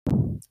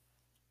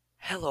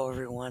Hello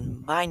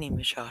everyone, my name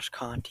is Josh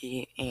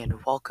Conti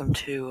and welcome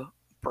to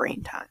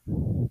Brain Time.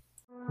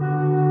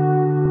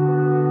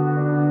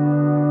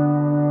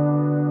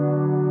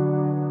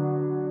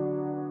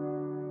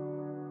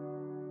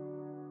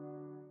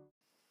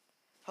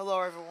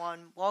 Hello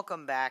everyone,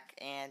 welcome back,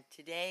 and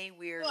today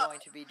we are going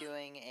to be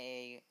doing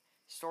a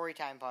story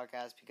time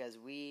podcast because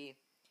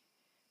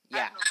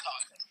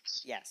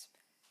yes.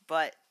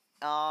 But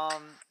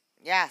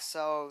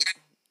so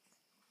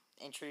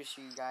introduce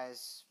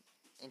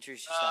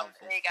yourself.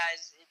 Hey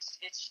guys, it's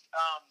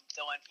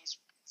Dylan.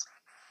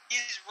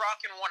 He's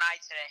rocking one eye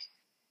today.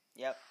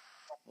 Yep.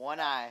 One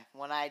eye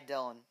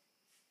Dylan.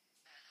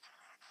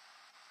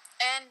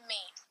 And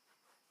me.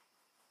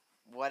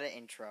 What an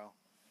intro.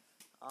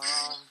 And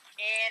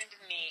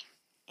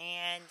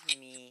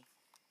me.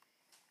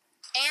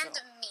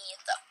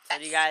 So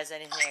do you guys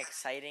anything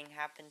exciting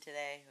happen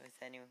today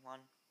with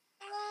anyone?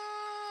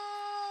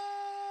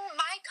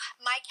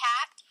 My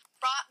cat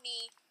brought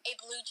me a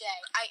blue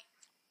jay.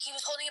 He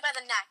was holding it by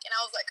the neck, and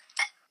I was like,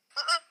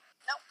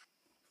 no.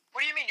 What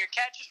do you mean? Your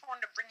cat just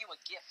wanted to bring you a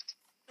gift?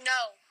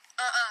 No,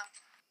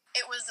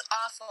 It was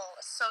awful.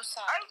 So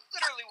sorry. I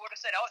literally would have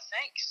said, "Oh,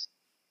 thanks."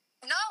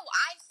 No,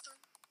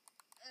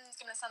 it's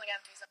gonna sound like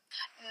I'm doing something.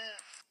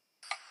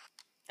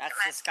 That's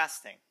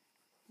disgusting.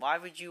 Why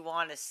would you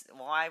want it,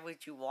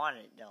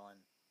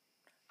 Dylan?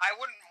 I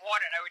wouldn't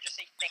want it. I would just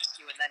say thank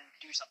you and then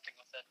do something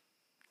with it.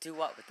 Do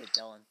what with it,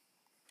 Dylan?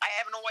 I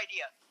have no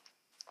idea.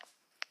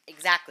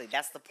 Exactly,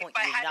 that's the point.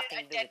 If I you have had nothing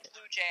a to do dead with it.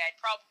 blue jay, I'd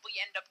probably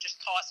end up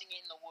just tossing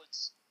it in the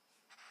woods.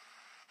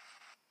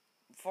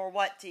 For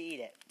what to eat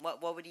it? What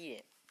would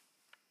eat it?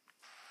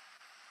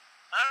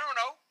 I don't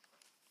know.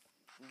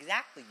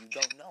 Exactly, you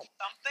don't know.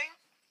 Something?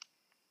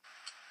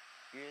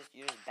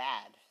 You're just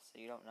bad, so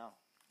you don't know.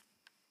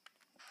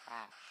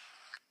 Trash.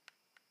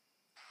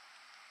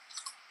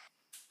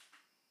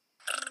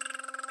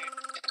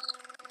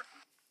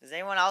 Does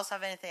anyone else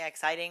have anything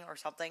exciting or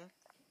something?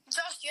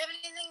 Josh, do you have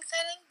anything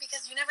exciting?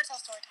 Because you never tell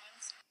story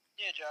times.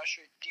 Yeah, Josh.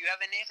 Do you have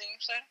anything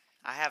exciting?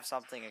 I have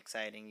something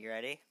exciting. You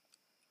ready?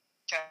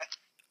 Okay.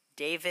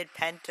 David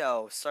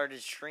Pinto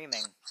started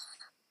streaming.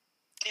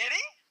 Did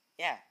he?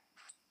 Yeah.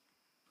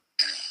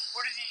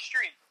 What does he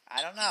stream?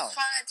 I don't know. He's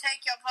trying to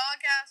take your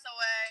podcast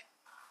away.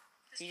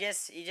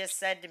 He just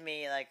said to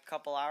me like a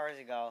couple hours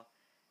ago,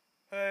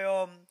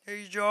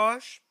 hey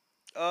Josh,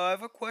 I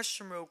have a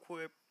question real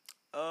quick.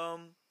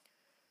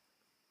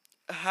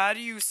 How do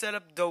you set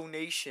up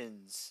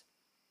donations?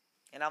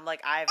 And I'm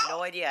like, I have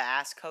no idea.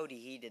 Ask Cody.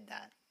 He did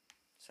that.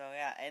 So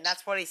yeah, and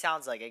that's what he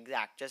sounds like.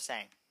 Exact. Just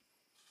saying.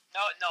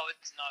 No,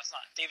 it's not.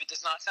 David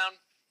does not sound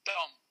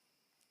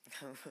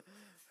dumb.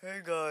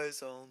 Hey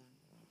guys,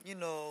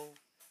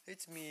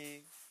 it's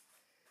me,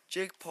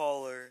 Jake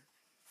Pauler.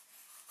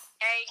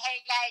 Hey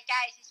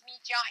guys, it's me,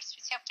 Josh.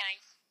 What's up,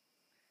 guys?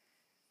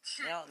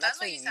 That's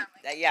what you sound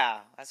like.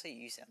 Yeah, that's what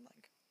you sound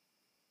like.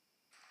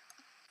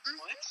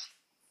 What?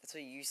 That's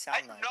what you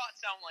sound like. I do not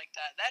sound like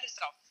that. That is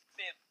a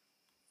fib.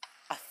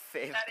 A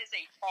fib. That is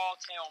a tall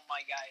tale,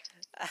 my guy.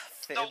 A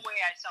fib. No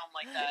way I sound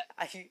like that.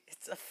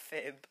 It's a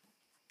fib.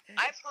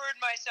 I've heard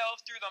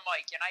myself through the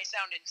mic, and I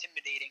sound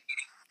intimidating.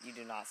 You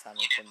do not sound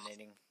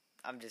intimidating.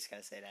 I'm just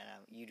gonna say that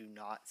now. You do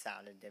not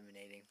sound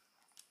intimidating.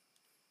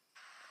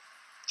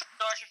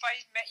 Josh, if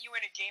I met you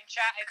in a game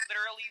chat, I'd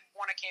literally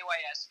want a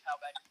KYS how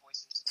bad your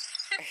voice is.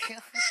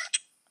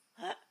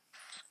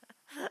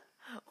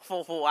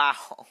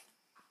 Wow.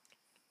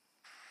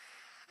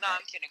 Nah,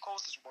 I'm kidding.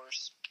 Cole's is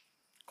worse.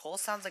 Cole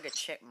sounds like a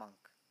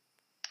chipmunk.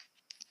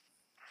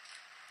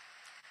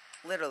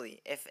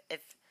 Literally, if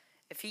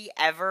he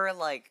ever,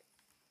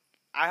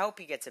 I hope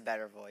he gets a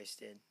better voice,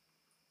 dude.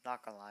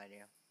 Not gonna lie to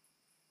you.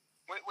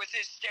 With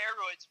his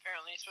steroids,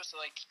 apparently, he's supposed to,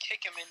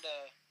 kick him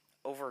into...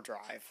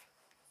 Overdrive.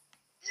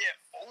 Yeah,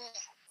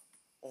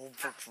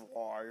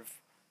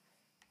 Overdrive.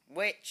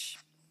 Which,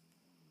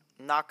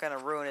 not gonna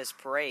ruin his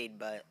parade,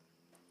 but,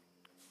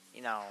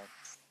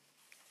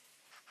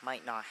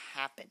 might not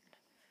happen.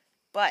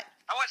 But...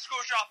 I went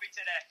school shopping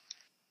today.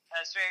 I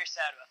was very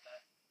sad about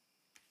that.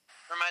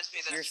 Reminds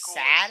me that You're school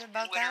sad was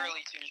about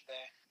literally that?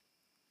 Tuesday.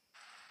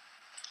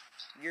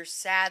 You're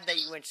sad that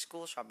you went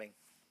school shopping.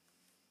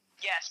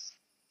 Yes.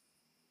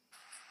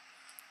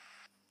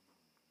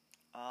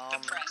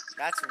 Depressed.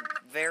 That's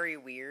very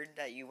weird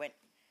that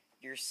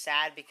you're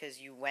sad because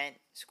you went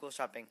school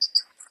shopping.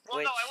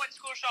 Well, no, I went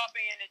school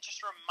shopping and it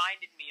just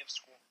reminded me of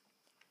school.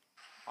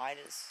 Why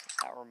does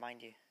that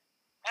remind you?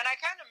 And I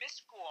kind of miss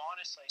school,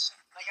 honestly.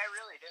 I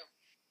really do.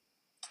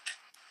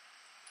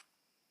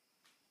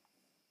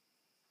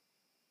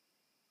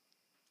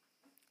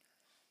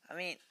 I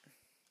mean,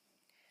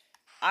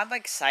 I'm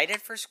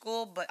excited for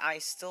school, but I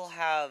still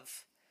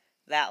have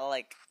that,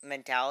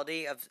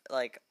 mentality of,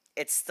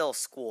 it's still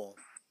school.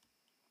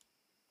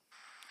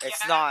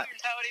 It's not...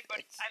 mentality, but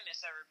I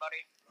miss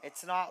everybody.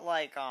 It's not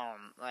like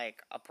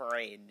a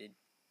parade, dude.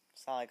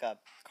 It's not like a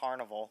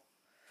carnival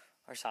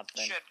or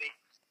something. Should be.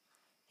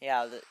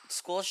 Yeah, the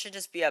school should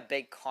just be a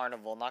big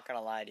carnival, not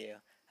gonna lie to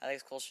you. I think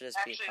school should just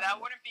be a carnival.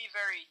 That wouldn't be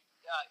very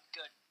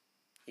good.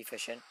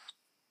 Efficient.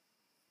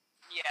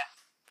 Yeah.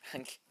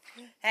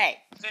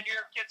 Hey, So New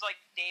York kids like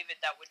David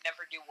that would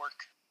never do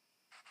work.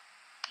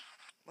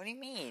 what do you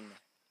mean?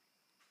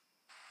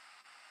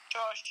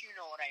 Josh, you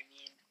know what I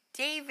mean.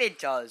 David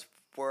does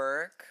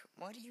work.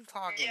 What are you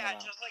talking Yeah,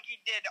 about? just like he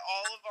did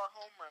all of our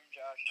homeroom,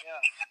 Josh.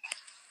 Yeah.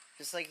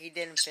 Just like he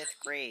did in 5th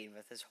grade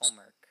with his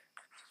homework.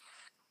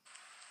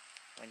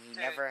 When he Dude.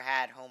 never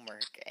had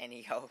homework, and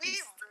he We always...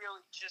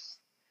 really just...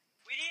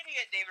 We need to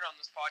get David on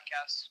this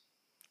podcast.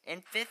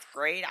 In 5th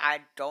grade,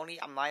 I'm not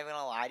even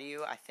gonna lie to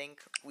you, I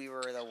think we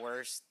were the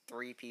worst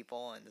 3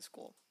 people in the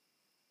school.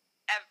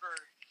 Ever,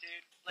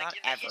 dude. Like, Not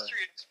in the ever.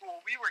 history of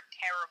school, we were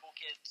terrible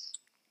kids.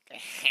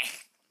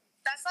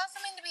 That's not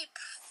something to be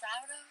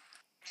proud of.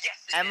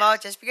 Yes, it Emma, is.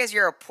 just because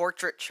you're a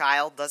portrait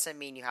child doesn't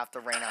mean you have to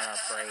rain on our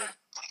parade.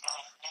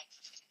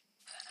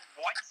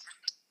 What?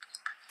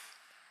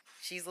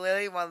 She's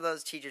literally one of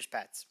those teacher's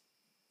pets.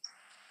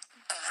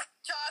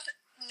 Josh,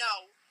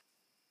 no.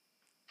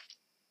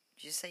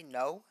 Did you say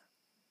no?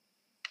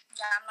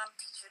 Yeah, I'm not a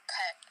teacher's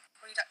pet.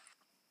 What are you talking?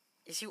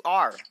 Yes, you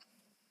are.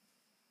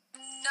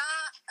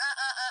 Nah,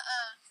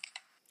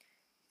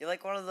 You're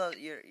like one of the.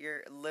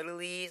 You're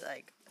literally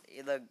like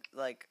you're the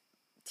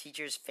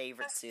teacher's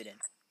favorite student.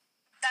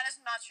 That is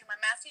not true. My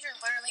math teacher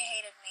literally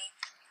hated me.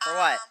 For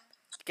what?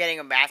 Getting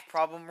a math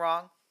problem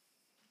wrong?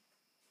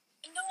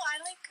 No,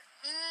 I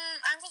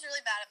was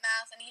really bad at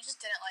math, and he just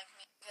didn't like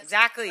me.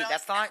 Exactly. What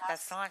That's else not.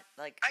 is math?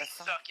 I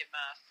suck at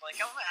math. Like,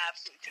 I'm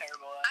absolutely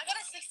terrible at I got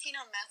a 16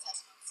 on math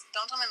test once.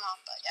 Don't tell my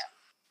mom, but yeah.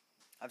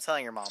 I'm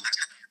telling your mom.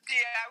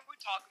 Yeah, I would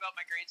talk about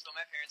my grades, but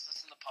my parents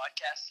listen to the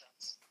podcast.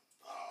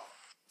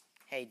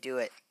 Hey, do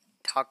it.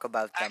 Talk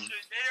about them.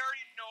 Actually, they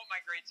already know what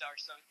my grades are,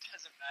 so it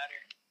doesn't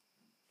matter.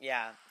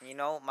 Yeah, you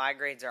know my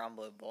grades are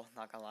unbelievable.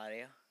 Not gonna lie to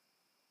you.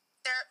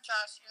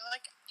 Josh,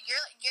 you're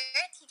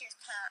a teacher's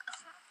pet.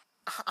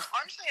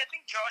 Honestly, I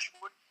think Josh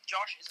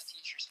is a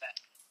teacher's pet.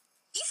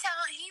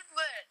 He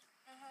would.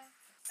 Mm-hmm.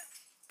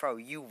 Bro,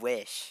 you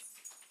wish.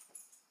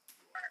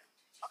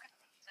 Okay.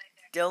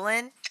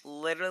 Dylan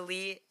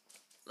literally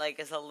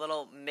is a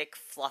little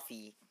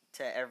McFluffy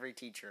to every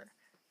teacher.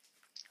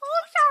 Oh,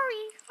 I'm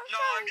sorry.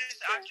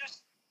 I'm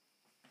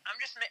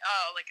just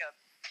like a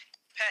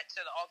pet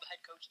to all the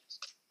head coaches.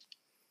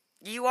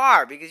 You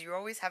are, because you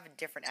always have a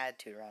different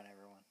attitude around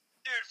everyone.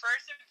 Dude,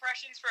 first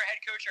impressions for a head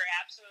coach are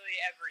absolutely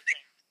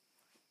everything.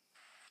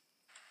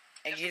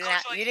 And If you a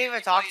coach didn't like even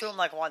you talk to plays- him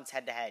like once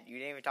head to head. You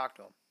didn't even talk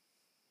to him.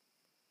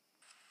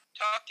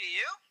 Talk to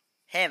you?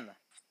 Him.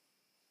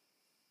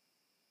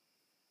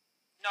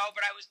 No,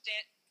 but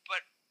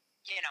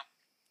you know,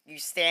 You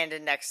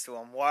standing next to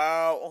him.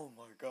 Wow. Oh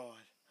my god.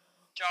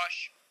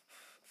 Josh,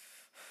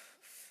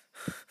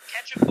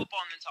 catch a football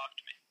and then talk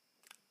to me.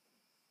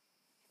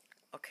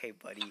 Okay,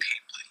 buddy.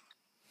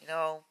 You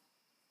know,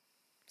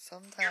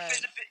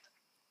 sometimes.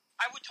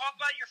 I would talk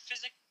about your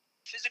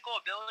physical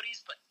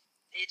abilities, but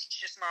it's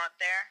just not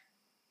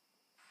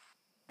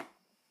there.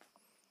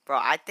 Bro,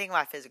 I think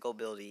my physical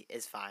ability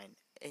is fine.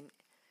 And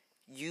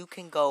you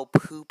can go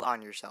poop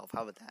on yourself.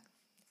 How about that?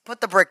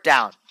 Put the brick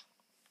down.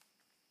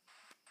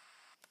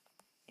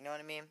 You know what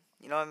I mean?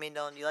 You know what I mean,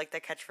 Dylan? You like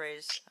that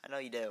catchphrase? I know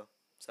you do.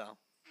 So.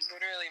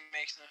 Literally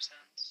makes no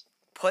sense.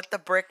 Put the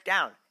brick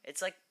down.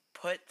 It's like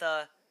put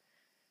the...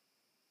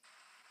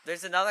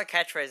 There's another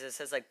catchphrase that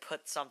says like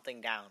put something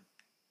down.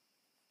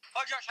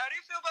 Oh, Josh, how do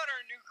you feel about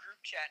our new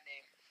group chat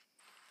name?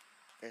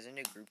 There's a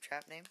new group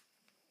chat name?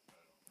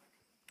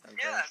 Okay,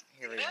 Yeah.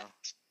 here we go.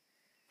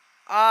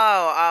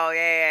 Oh,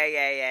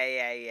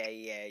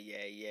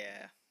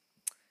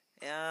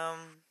 yeah.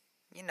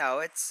 You know,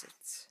 it's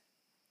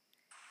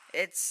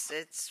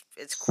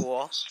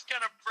cool. Just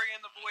gonna bring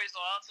in the boys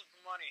lots of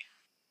money.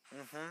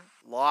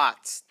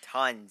 Lots,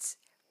 tons,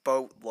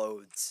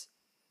 boatloads.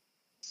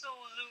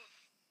 Absolute.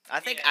 I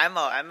think Yeah.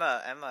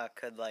 Emma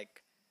could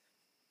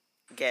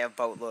get a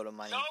boatload of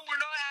money. No, we're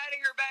not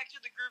adding her back to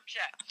the group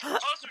chat.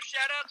 Also,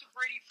 shout out to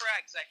Brady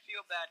Frags. I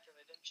feel bad because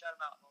I didn't shout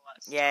him out in the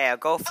last. Yeah,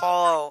 go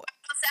follow.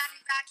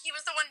 He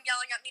was the one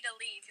yelling at me to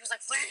leave. He was like,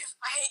 "Leave!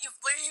 I hate you!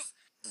 Leave!"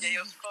 Yeah, he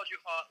also called you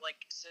hot like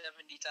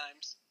 70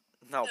 times.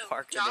 No, Who,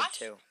 Parker did Josh?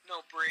 too.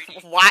 No, Brady.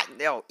 What?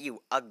 No,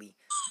 you ugly.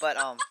 But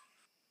No,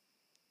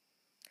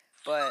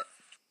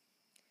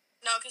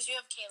 because you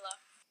have Kayla.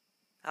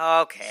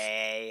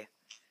 okay,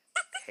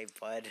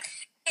 bud.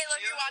 Kayla,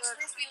 if you're watching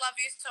this, we love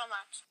you so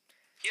much.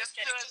 He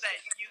also has that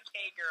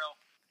UK girl.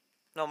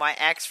 No, my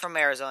ex from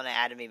Arizona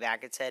added me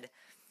back and said,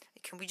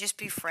 "Can we just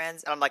be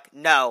friends?" And I'm like,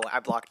 "No," I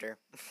blocked her.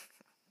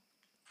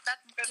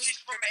 Because she's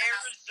from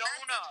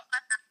Arizona.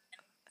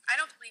 I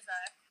don't believe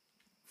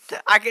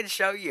that. I can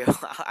show you.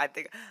 I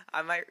think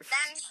I might.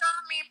 Then show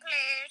me,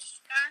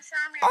 please. Then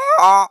show me.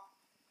 Oh!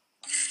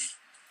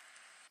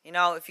 You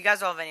know, if you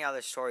guys don't have any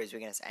other stories, we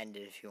can just end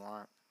it if you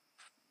want.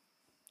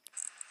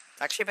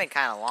 It's actually been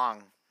kind of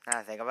long. Now that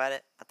I think about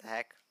it. What the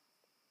heck?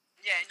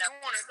 Yeah, and No,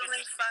 you wanted it's to only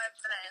just 5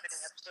 make minutes.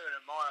 an episode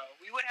tomorrow.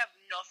 We would have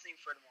nothing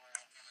for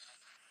tomorrow.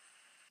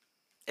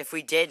 If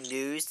we did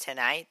news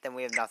tonight, then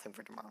we have nothing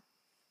for tomorrow.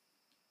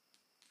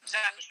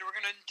 Exactly, so we're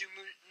going to do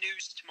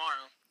news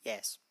tomorrow.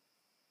 Yes.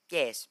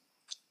 Yes.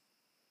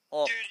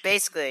 Well, Dude,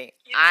 basically,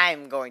 you-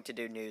 I'm going to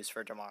do news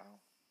for tomorrow.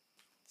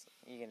 So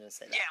you can just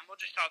say that. Yeah, we'll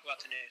just talk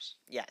about the news.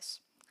 Yes.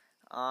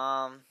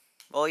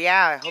 Well,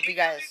 yeah. I hope Did you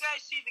guys. Did you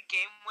guys see the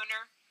game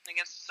winner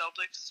against the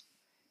Celtics?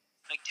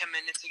 Like 10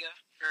 minutes ago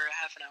or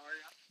half an hour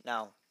ago. No.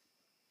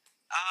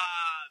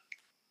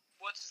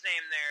 What's his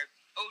name there?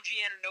 OG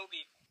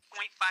Anunoby.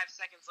 0.5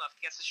 seconds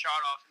left. Gets a shot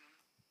off and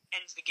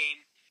ends the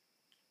game.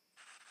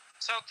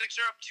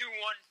 Celtics are up 2-1,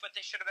 but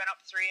they should have been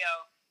up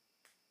 3-0.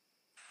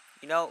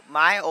 You know,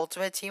 my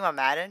ultimate team on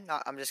Madden.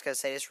 I'm just gonna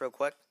say this real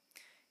quick.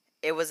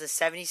 It was a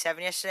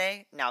 77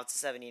 yesterday. Now it's a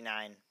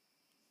 79.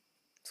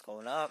 It's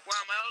going up.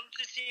 Wow, my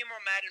ultimate team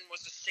on Madden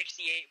was a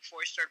 68 before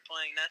I started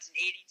playing. That's an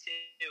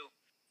 82.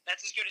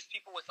 That's as good as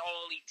people with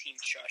all elite teams,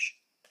 Shush.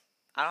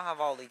 I don't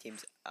have all elite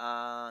teams.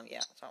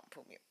 Yeah. So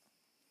put me.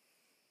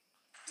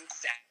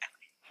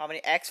 Exactly. How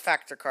many X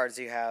Factor cards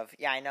do you have?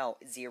 Yeah, I know.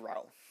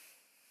 0.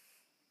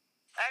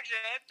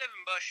 Actually, I have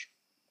Devin Bush.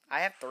 I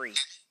have 3.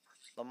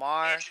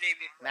 Lamar, And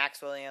Tre'Davious White.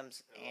 Max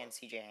Williams, and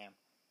CJ Ham.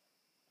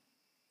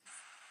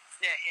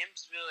 Yeah,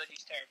 him's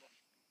ability's terrible.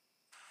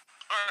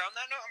 Alright, on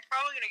that note, I'm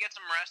probably gonna get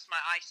some rest. My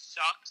eye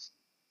sucks.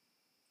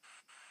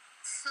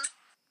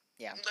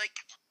 Yeah. Like,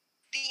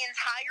 the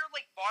entire,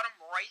 bottom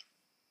right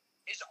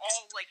is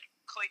all,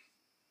 click.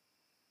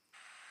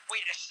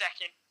 Wait a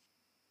second.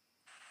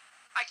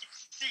 I can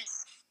see.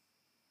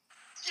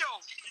 Yo,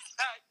 it's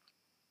that.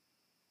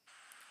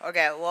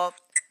 Okay, well,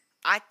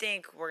 I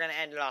think we're going to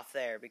end it off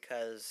there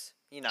because,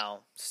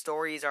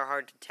 stories are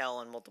hard to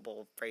tell in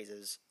multiple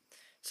phrases.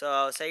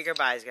 So, say your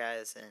goodbyes,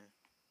 guys, and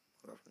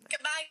we'll go from there.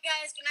 Goodbye,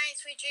 guys. Good night.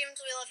 Sweet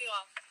dreams. We love you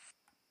all.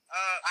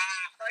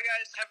 Bye,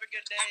 guys. Have a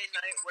good day,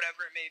 night,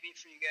 whatever it may be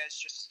for you guys.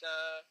 Just,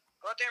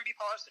 go out there and be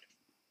positive.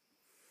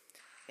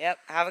 Yep,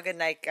 have a good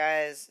night,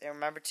 guys. And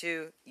remember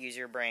to use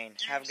your brain.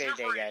 Have a good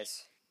day,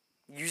 guys.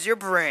 Use your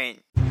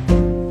brain.